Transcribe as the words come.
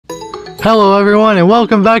Hello everyone and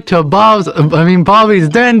welcome back to Bobby's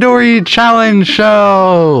Dandori Challenge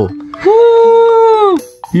Show! Woo!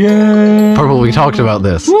 Yeah! Purple, we talked about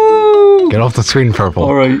this. Woo! Get off the screen, Purple.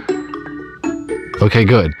 Alright. Okay,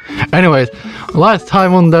 good. Anyways, last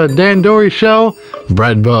time on the Dandori Show,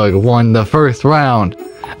 Breadbug won the first round.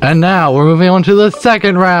 And now we're moving on to the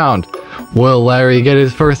second round. Will Larry get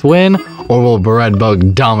his first win, or will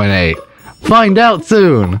Breadbug dominate? Find out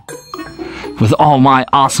soon! With all my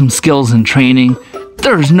awesome skills and training,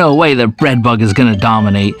 there's no way that Breadbug is gonna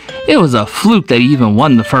dominate. It was a fluke that he even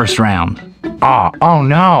won the first round. Oh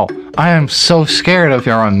no! I am so scared of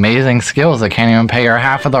your amazing skills that can't even pay your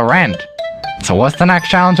half of the rent. So what's the next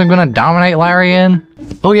challenge I'm gonna dominate Larry in?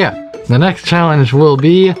 Oh yeah, the next challenge will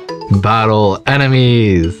be Battle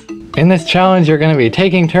Enemies. In this challenge, you're going to be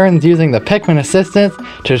taking turns using the Pikmin assistants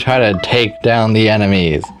to try to take down the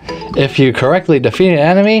enemies. If you correctly defeat an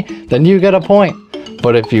enemy, then you get a point.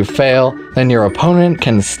 But if you fail, then your opponent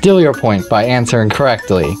can steal your point by answering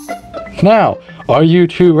correctly. Now, are you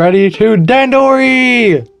two ready to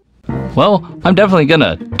Dandori? Well, I'm definitely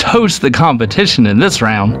gonna toast the competition in this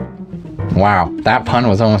round. Wow, that pun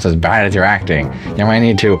was almost as bad as your acting. You might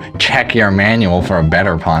need to check your manual for a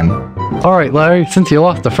better pun. Alright Larry, since you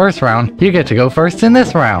lost the first round, you get to go first in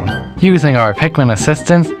this round. Using our Pikmin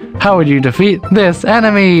assistants, how would you defeat this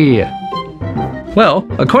enemy? Well,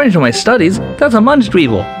 according to my studies, that's a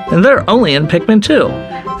Munchweevil, and they're only in Pikmin 2.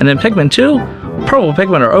 And in Pikmin 2, purple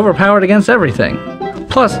Pikmin are overpowered against everything.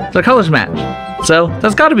 Plus, their colors match. So,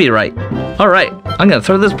 that's gotta be right. Alright, I'm gonna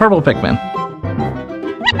throw this purple Pikmin.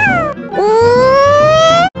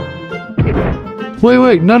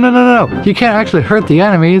 Wait, no. You can't actually hurt the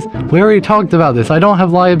enemies. We already talked about this. I don't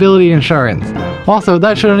have liability insurance. Also,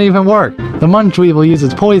 that shouldn't even work. The Munchweevil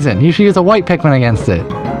uses poison. You should use a white Pikmin against it.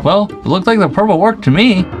 Well, it looked like the purple worked to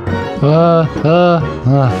me.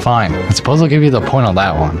 Fine. I suppose I'll give you the point on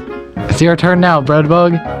that one. It's your turn now,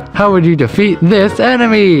 Breadbug. How would you defeat this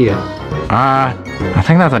enemy? I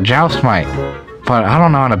think that's a Joustmite. But I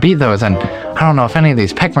don't know how to beat those, and I don't know if any of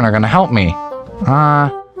these Pikmin are gonna help me.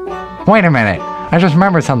 Wait a minute. I just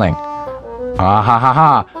remembered something.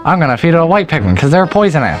 I'm gonna feed it a white Pikmin because they're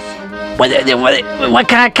poisonous. What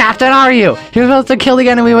kind of captain are you? You're supposed to kill the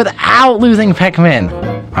enemy without losing Pikmin.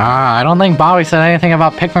 I don't think Bobby said anything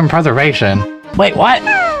about Pikmin preservation. Wait, what?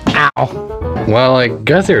 Ow. Well, I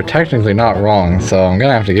guess you're technically not wrong, so I'm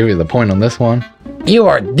gonna have to give you the point on this one. You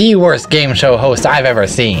are the worst game show host I've ever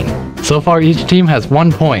seen. So far, each team has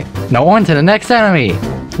 1 point. Now on to the next enemy.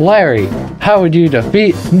 Larry, how would you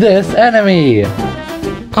defeat this enemy?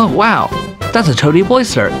 Oh wow, that's a Toady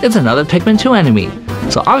Boister. It's another Pikmin 2 enemy.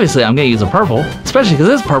 So obviously I'm gonna use a purple, especially because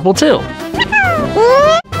it's purple too.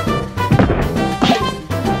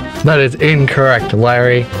 That is incorrect,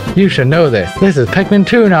 Larry. You should know this. This is Pikmin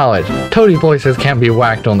 2 knowledge. Toady Boisters can't be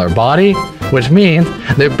whacked on their body, which means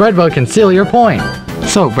that Breadbug can steal your point.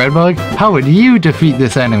 So Breadbug, how would you defeat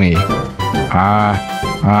this enemy?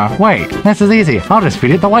 Wait, this is easy. I'll just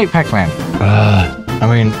feed it the white Pikmin.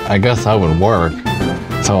 I guess that would work.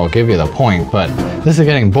 So I'll give you the point, but this is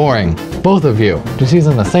getting boring. Both of you, just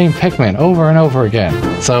using the same Pikmin over and over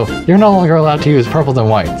again. So you're no longer allowed to use purples and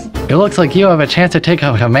whites. It looks like you have a chance to take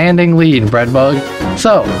a commanding lead, Breadbug.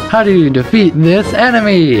 So, how do you defeat this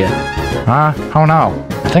enemy? Oh no.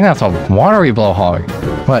 I think that's a watery blowhog.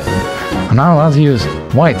 But I'm not allowed to use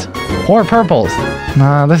whites or purples.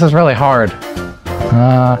 This is really hard.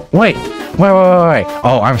 Wait.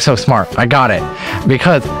 Oh, I'm so smart. I got it.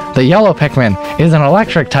 Because the yellow Pikmin is an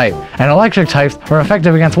electric type, and electric types are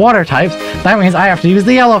effective against water types. That means I have to use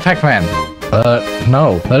the yellow Pikmin.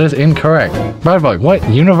 No, that is incorrect. Breadbug, what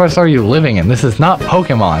universe are you living in? This is not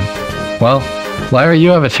Pokemon. Well, Larry, you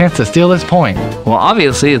have a chance to steal this point. Well,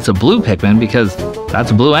 obviously it's a blue Pikmin because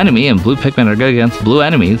that's a blue enemy, and blue Pikmin are good against blue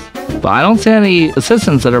enemies. But I don't see any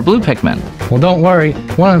assistants that are blue Pikmin. Well, don't worry.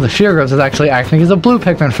 One of the Sheargrubs is actually acting as a blue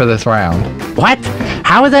Pikmin for this round. What?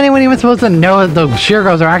 How is anyone even supposed to know that the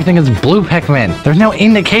Sheargrubs are acting as blue Pikmin? There's no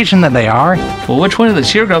indication that they are. Well, which one of the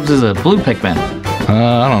Sheargrubs is a blue Pikmin?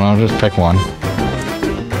 I don't know. Just pick one.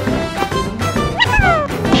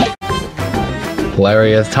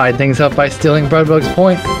 Larry has tied things up by stealing Breadbug's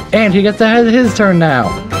point, and he gets to have his turn now.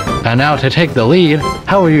 And now to take the lead,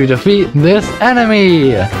 how will you defeat this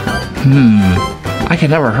enemy? I could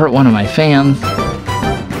never hurt one of my fans.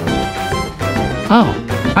 Oh,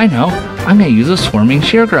 I know. I'm gonna use a swarming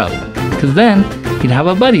Sheargrub, because then he'd have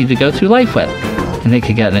a buddy to go through life with. And they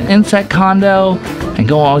could get an insect condo, and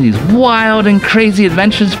go on all these wild and crazy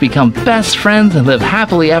adventures, become best friends, and live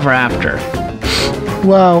happily ever after.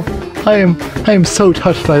 Wow, I am so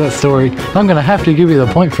touched by that story. I'm gonna have to give you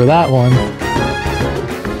the point for that one.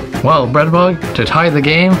 Well, Breadbug, to tie the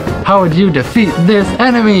game, how would you defeat this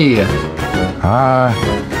enemy?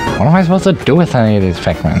 What am I supposed to do with any of these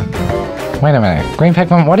Pikmin? Wait a minute, Green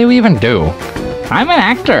Pikmin, what do you even do? I'm an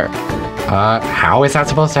actor. How is that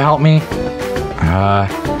supposed to help me? I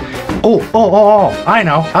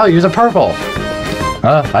know, I'll use a purple.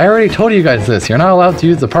 I already told you guys this, you're not allowed to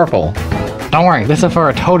use the purple. Don't worry, this is for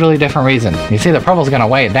a totally different reason. You see, the purple's gonna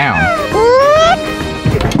weigh it down.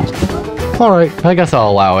 Alright, I guess I'll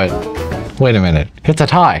allow it. Wait a minute, it's a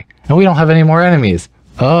tie, and we don't have any more enemies.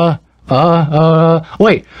 Wait,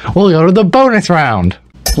 we'll go to the bonus round.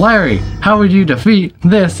 Larry, how would you defeat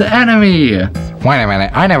this enemy? Wait a minute,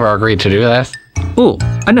 I never agreed to do this. Ooh,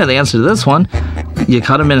 I know the answer to this one. You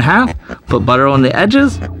cut them in half, put butter on the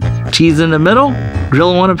edges, cheese in the middle,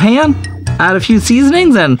 grill them on a pan, add a few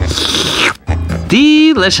seasonings, and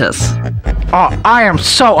delicious. Oh, I am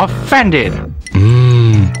so offended.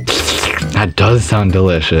 That does sound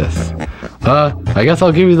delicious. I guess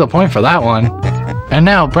I'll give you the point for that one. And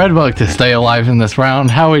now, Breadbug, to stay alive in this round,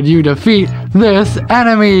 how would you defeat this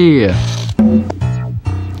enemy?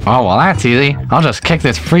 Oh, well, that's easy. I'll just kick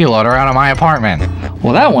this freeloader out of my apartment.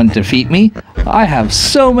 Well, that won't defeat me. I have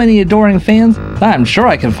so many adoring fans that I'm sure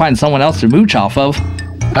I can find someone else to mooch off of.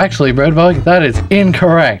 Actually, Breadbug, that is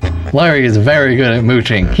incorrect. Larry is very good at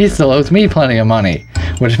mooching. He still owes me plenty of money,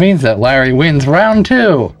 which means that Larry wins round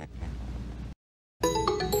 2.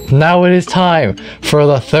 Now it is time for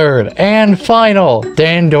the third and final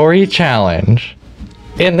Dandori challenge.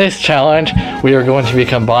 In this challenge, we are going to be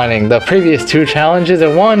combining the previous 2 challenges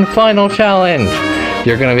in one final challenge.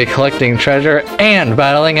 You're going to be collecting treasure and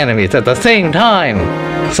battling enemies at the same time.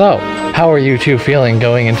 So, how are you two feeling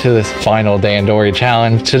going into this final Dandori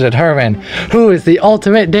challenge to determine who is the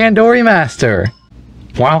ultimate Dandori master?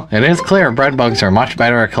 Well, it is clear Breadbugs are much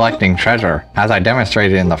better at collecting treasure, as I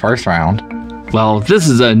demonstrated in the first round. Well, this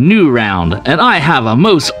is a new round, and I have a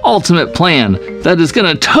most ultimate plan that is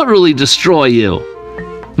gonna totally destroy you.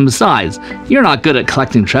 And besides, you're not good at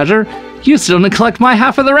collecting treasure. You still need to collect my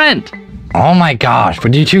half of the rent. Oh my gosh,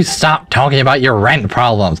 would you two stop talking about your rent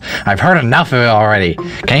problems? I've heard enough of it already.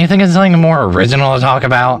 Can you think of something more original to talk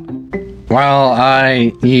about? Well,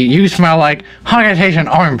 you smell like Hauntation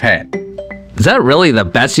armpit. Is that really the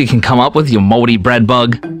best you can come up with, you moldy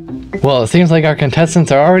Breadbug? Well, it seems like our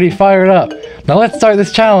contestants are already fired up. Now let's start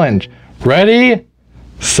this challenge. Ready?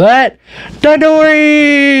 Set?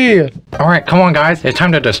 Dandori! Alright, come on guys, it's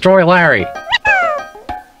time to destroy Larry.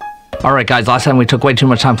 Alright guys, last time we took way too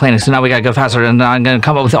much time planning, so now we gotta go faster, and I'm gonna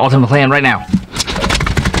come up with the ultimate plan right now.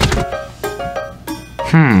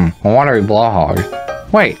 A watery blowhog.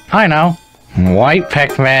 Wait, I know. White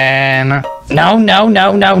Pikmin. No.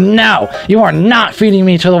 You are not feeding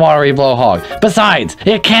me to the watery blowhog. Besides,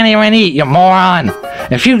 it can't even eat, you moron.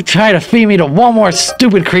 If you try to feed me to one more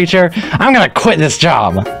stupid creature, I'm gonna quit this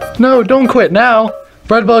job. No, don't quit now.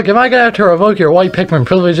 Breadbug, am I gonna have to revoke your white Pikmin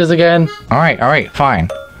privileges again? Alright, fine.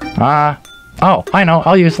 Oh, I know,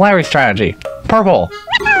 I'll use Larry's strategy. Purple.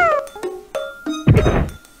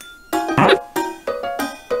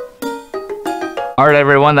 Alright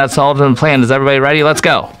everyone, that's the ultimate plan. Is everybody ready? Let's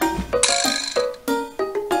go.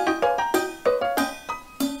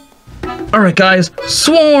 Alright guys,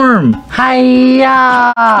 swarm!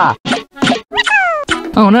 Hiya!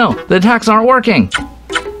 Oh no, the attacks aren't working.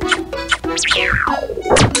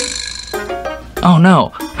 Oh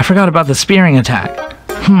no, I forgot about the spearing attack.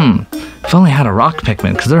 If only I had a rock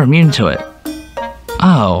Pikmin, because they're immune to it.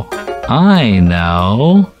 Oh, I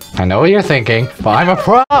know. I know what you're thinking, but I'm a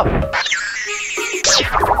pro!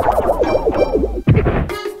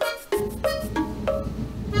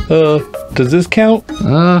 Does this count?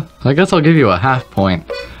 I guess I'll give you a half point.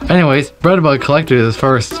 Anyways, Breadbug collected his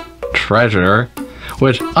first treasure,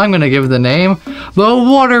 which I'm gonna give the name, the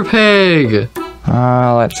Water Pig!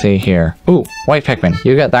 Let's see here. Ooh, White Pikmin,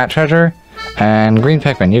 you get that treasure, and Green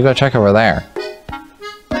Pikmin, you go check over there.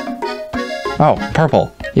 Oh,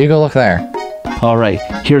 Purple, you go look there. Alright,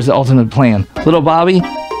 here's the ultimate plan. Little Bobby,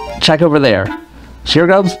 check over there.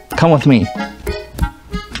 Sheergubs, come with me.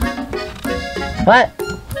 What?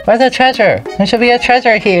 Where's the treasure? There should be a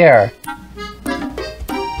treasure here.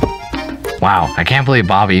 Wow, I can't believe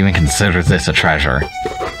Bobby even considers this a treasure.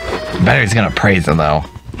 I bet he's gonna praise it though.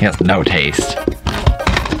 He has no taste.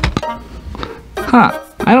 Huh,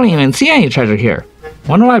 I don't even see any treasure here.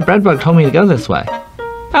 Wonder why Breadbug told me to go this way.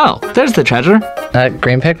 Oh, there's the treasure.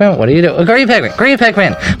 Green Pikmin, what do you do? Green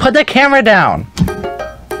Pikmin, put the camera down.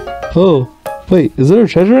 Oh, wait, is there a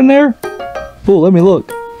treasure in there? Oh, let me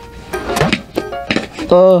look.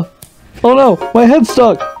 Oh no, my head's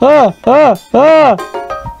stuck.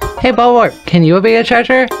 Hey, Bulborb, can you be a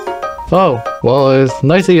treasure? Oh, well, it's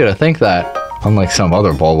nice of you to think that, unlike some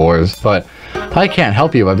other Bulborbs, but I can't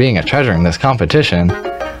help you by being a treasure in this competition.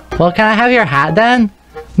 Well, can I have your hat then?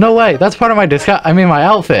 No way, that's part of my my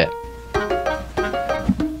outfit.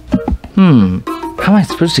 How am I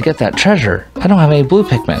supposed to get that treasure? I don't have any blue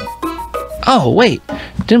Pikmin. Oh, wait,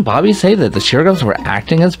 didn't Bobby say that the Sheargrubs were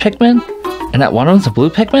acting as Pikmin? And that one of them's a blue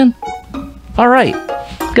Pikmin? Alright,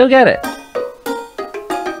 go get it.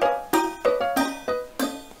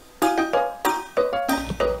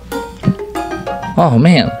 Oh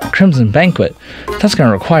man, Crimson Banquet. That's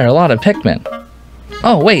gonna require a lot of Pikmin.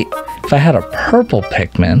 Oh wait, if I had a purple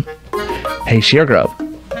Pikmin. Hey Sheargrub,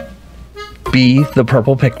 be the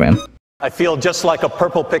purple Pikmin. I feel just like a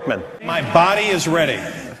purple Pikmin. My body is ready.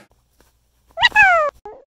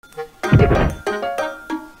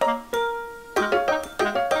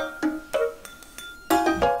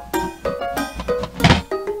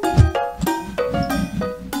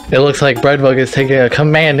 It looks like Breadbug is taking a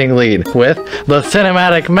commanding lead with the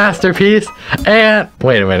cinematic masterpiece and...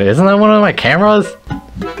 Wait a minute, isn't that one of my cameras?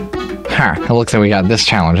 Huh, it looks like we got this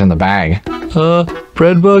challenge in the bag.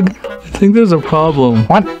 Breadbug, I think there's a problem.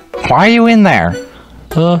 What? Why are you in there?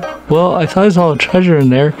 Well, I thought I saw a treasure in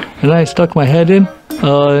there, and then I stuck my head in,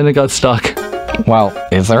 and it got stuck. Well,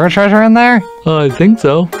 is there a treasure in there? I think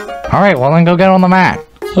so. Alright, well then go get on the mat.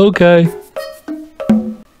 Okay.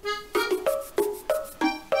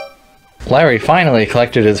 Larry finally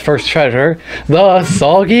collected his first treasure, the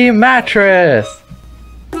soggy mattress!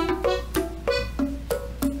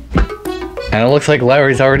 And it looks like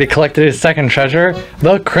Larry's already collected his second treasure,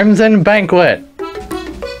 the Crimson Banquet!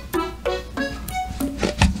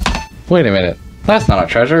 Wait a minute, that's not a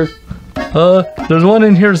treasure. There's one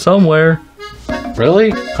in here somewhere.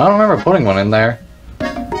 Really? I don't remember putting one in there.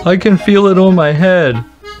 I can feel it on my head.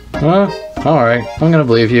 Alright, I'm gonna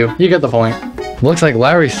believe you. You get the point. Looks like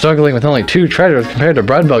Larry's struggling with only 2 treasures compared to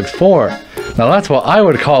Breadbug's 4. Now that's what I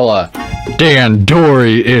would call a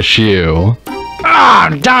Dandori issue. Ah,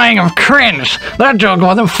 I'm dying of cringe! That joke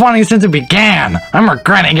wasn't funny since it began! I'm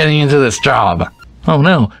regretting getting into this job. Oh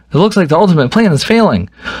no, it looks like the ultimate plan is failing.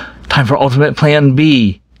 Time for ultimate plan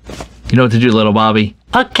B. You know what to do, little Bobby.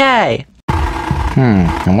 Okay.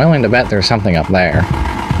 I'm willing to bet there's something up there.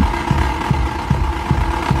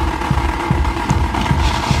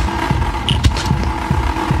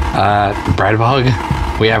 Breadbug,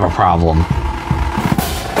 we have a problem.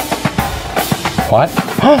 What?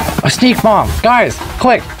 A sneak bomb! Guys,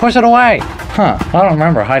 quick, push it away! Huh, I don't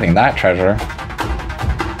remember hiding that treasure.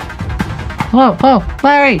 Whoa,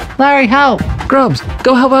 Larry, help! Grubs,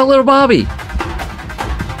 go help out little Bobby.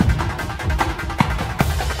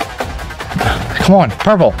 Come on,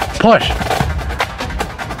 purple, push!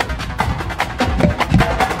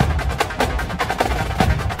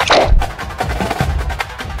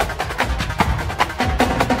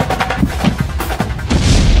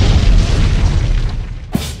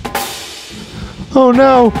 Oh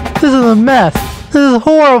no, this is a mess. This is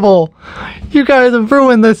horrible. You guys have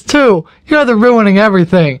ruined this too. You guys are ruining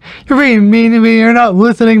everything. You're being mean to me, you're not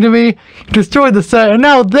listening to me. You destroyed the set, and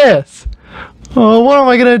now this. What am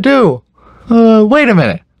I gonna do? Wait a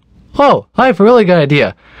minute. Oh, I have a really good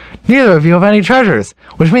idea. Neither of you have any treasures,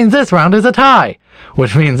 which means this round is a tie.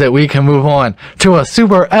 Which means that we can move on to a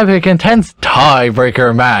super epic intense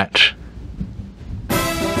tiebreaker match.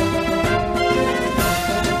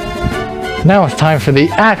 Now it's time for the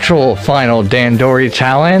actual final Dandori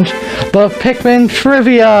challenge, the Pikmin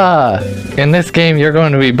Trivia! In this game, you're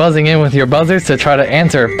going to be buzzing in with your buzzers to try to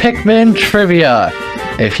answer Pikmin Trivia.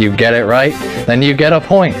 If you get it right, then you get a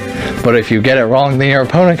point. But if you get it wrong, then your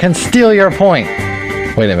opponent can steal your point.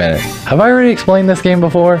 Wait a minute, have I already explained this game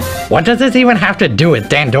before? What does this even have to do with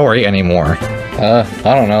Dandori anymore? I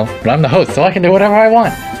don't know, but I'm the host, so I can do whatever I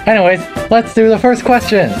want. Anyways, let's do the first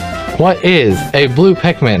question. What is a blue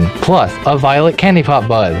Pikmin plus a violet candy pop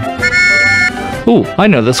bud? Ooh, I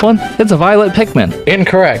know this one. It's a violet Pikmin.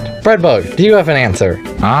 Incorrect. Breadbug, do you have an answer?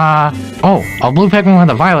 A blue Pikmin with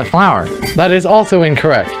a violet flower. That is also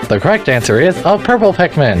incorrect. The correct answer is a purple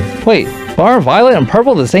Pikmin. Wait, are violet and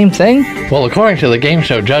purple the same thing? Well, according to the game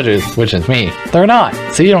show judges, which is me, they're not,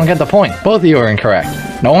 so you don't get the point. Both of you are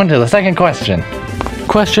incorrect. Now on to the second question.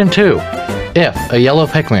 Question 2. If a yellow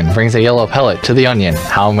Pikmin brings a yellow pellet to the onion,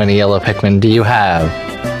 how many yellow Pikmin do you have?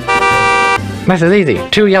 This is easy.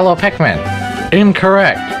 2 yellow Pikmin.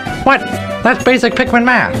 Incorrect. What? That's basic Pikmin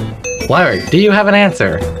math. Larry, do you have an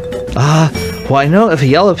answer? Well, I know if a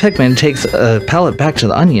yellow Pikmin takes a pellet back to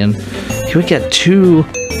the onion, he would get 2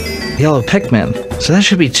 yellow Pikmin. So that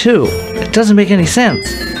should be 2. It doesn't make any sense.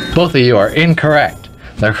 Both of you are incorrect.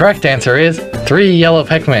 The correct answer is 3 yellow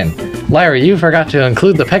Pikmin. Larry, you forgot to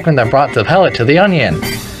include the Pikmin that brought the pellet to the onion.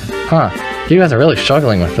 Huh, you guys are really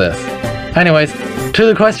struggling with this. Anyways, to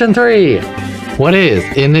the question 3. What is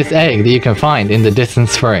in this egg that you can find in the distant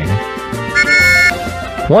spring?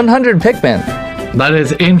 100 Pikmin. That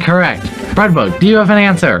is incorrect. Breadbug, do you have an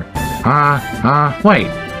answer? Wait.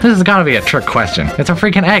 This has gotta be a trick question. It's a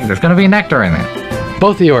freaking egg. There's gonna be nectar in it.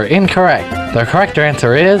 Both of you are incorrect. The correct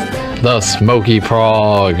answer is the Smoky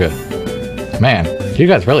Prog. Man, you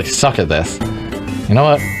guys really suck at this. You know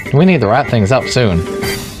what? We need to wrap things up soon.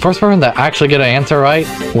 First person to actually get an answer right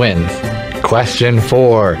wins. Question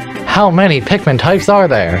 4. How many Pikmin types are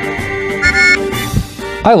there?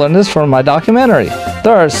 I learned this from my documentary.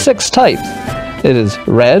 There are 6 types. It is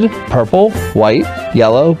red, purple, white,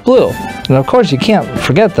 yellow, blue. And of course you can't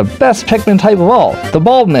forget the best Pikmin type of all, the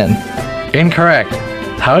Bulbmin. Incorrect.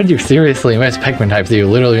 How did you seriously miss Pikmin types that you've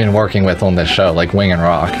literally been working with on this show, like Wing and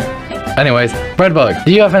Rock? Anyways, Breadbug,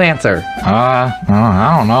 do you have an answer? I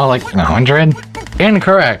don't know, like 100?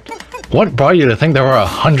 Incorrect. What brought you to think there were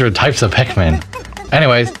 100 types of Pikmin?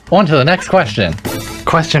 Anyways, on to the next question.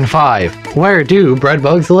 Question 5. Where do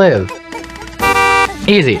breadbugs live?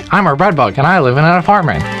 Easy. I'm a breadbug and I live in an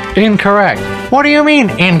apartment. Incorrect. What do you mean,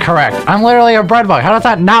 incorrect? I'm literally a breadbug. How does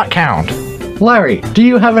that not count? Larry, do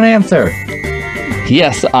you have an answer?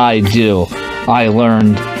 Yes, I do. I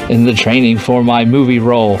learned in the training for my movie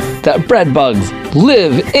role that breadbugs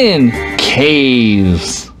live in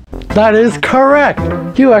caves. That is correct.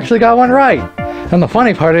 You actually got one right. And the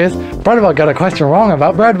funny part is, Breadbug got a question wrong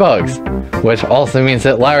about breadbugs. Which also means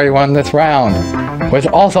that Larry won this round. Which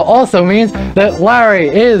also means that Larry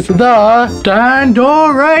is the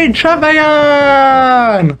Dandori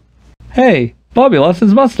champion! Hey, Bobby lost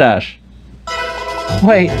his mustache.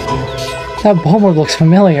 Wait, that Bulborb looks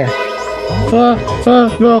familiar.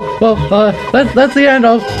 That's the end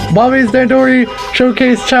of Bobby's Dandori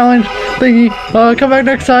Showcase Challenge thingy. Come back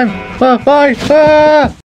next time. Bye!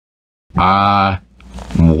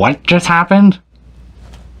 What just happened?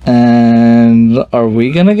 And are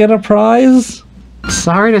we gonna get a prize?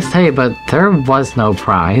 Sorry to say, but there was no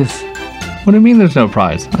prize. What do you mean there's no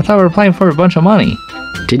prize? I thought we were playing for a bunch of money.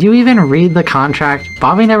 Did you even read the contract?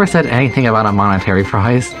 Bobby never said anything about a monetary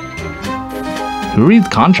prize. Who reads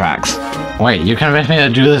contracts? Wait, you convinced me to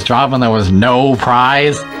do this job when there was no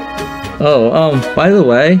prize? Oh, by the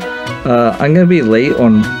way, I'm gonna be late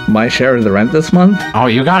on my share of the rent this month. Oh,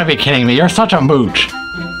 you gotta be kidding me. You're such a mooch.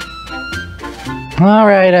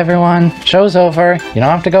 Alright, everyone. Show's over. You don't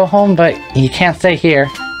have to go home, but you can't stay here.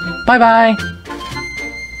 Bye-bye.